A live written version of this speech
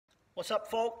What's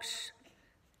up, folks?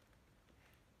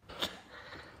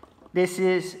 This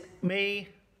is me,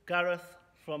 Gareth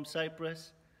from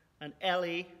Cyprus, and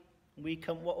Ellie.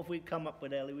 What have we come up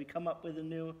with, Ellie? We come up with a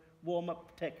new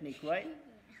warm-up technique, right?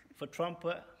 For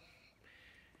trumpet.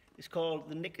 It's called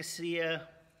the Nicosia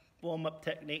warm-up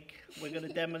technique. We're going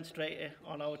to demonstrate it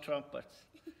on our trumpets.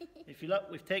 If you look,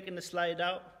 we've taken the slide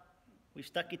out, we've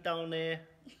stuck it down there.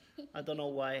 I don't know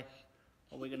why,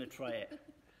 but we're going to try it.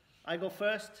 I go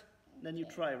first, then you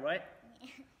try, right?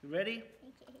 You ready?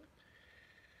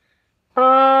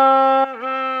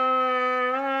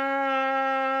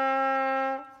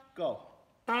 Go.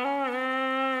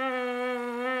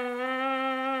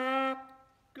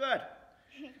 Good.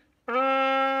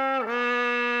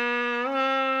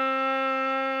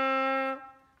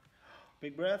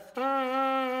 Big breath. Now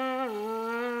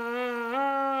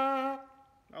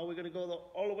we're going to go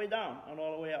all the way down and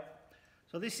all the way up.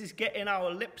 So this is getting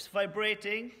our lips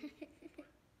vibrating,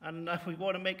 and we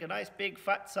want to make a nice big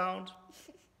fat sound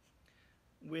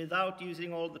without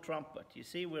using all the trumpet. You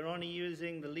see, we're only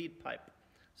using the lead pipe.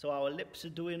 So our lips are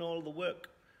doing all the work,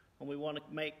 and we want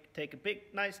to take a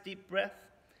big, nice deep breath,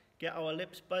 get our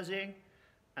lips buzzing,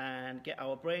 and get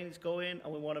our brains going,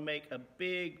 and we want to make a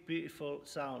big, beautiful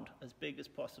sound, as big as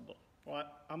possible. All right,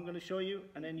 I'm going to show you,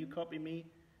 and then you copy me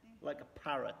like a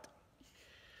parrot.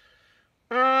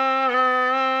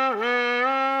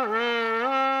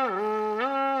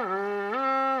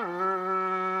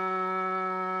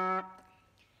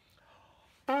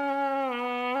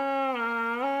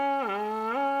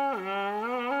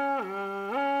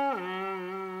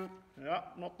 Yeah,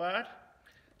 not bad.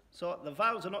 So the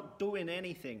valves are not doing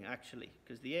anything actually,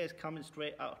 because the air is coming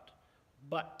straight out.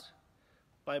 But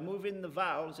by moving the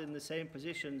valves in the same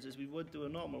positions as we would do a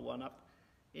normal one up,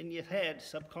 in your head,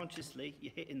 subconsciously,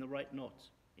 you're hitting the right notes,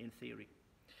 in theory.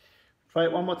 Try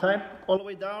it one more time, all the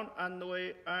way down and the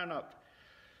way and up.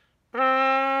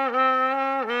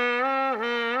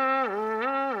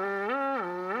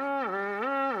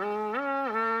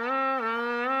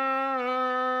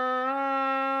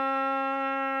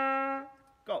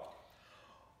 Go.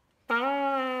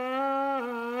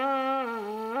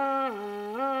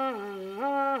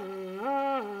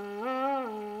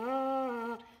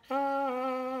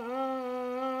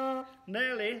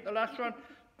 Nearly, the last one.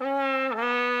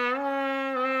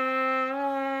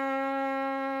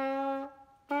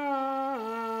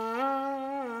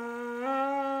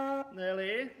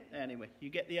 Nearly. Anyway, you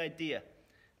get the idea.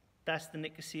 That's the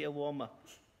Nicosia warm-up.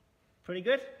 Pretty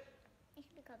good? It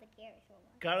should be called the Gareth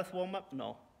warm-up. Gareth warm-up?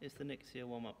 No, it's the Nicosia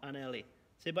warm-up. And Ellie.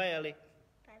 Say bye, Ellie.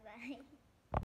 Bye-bye.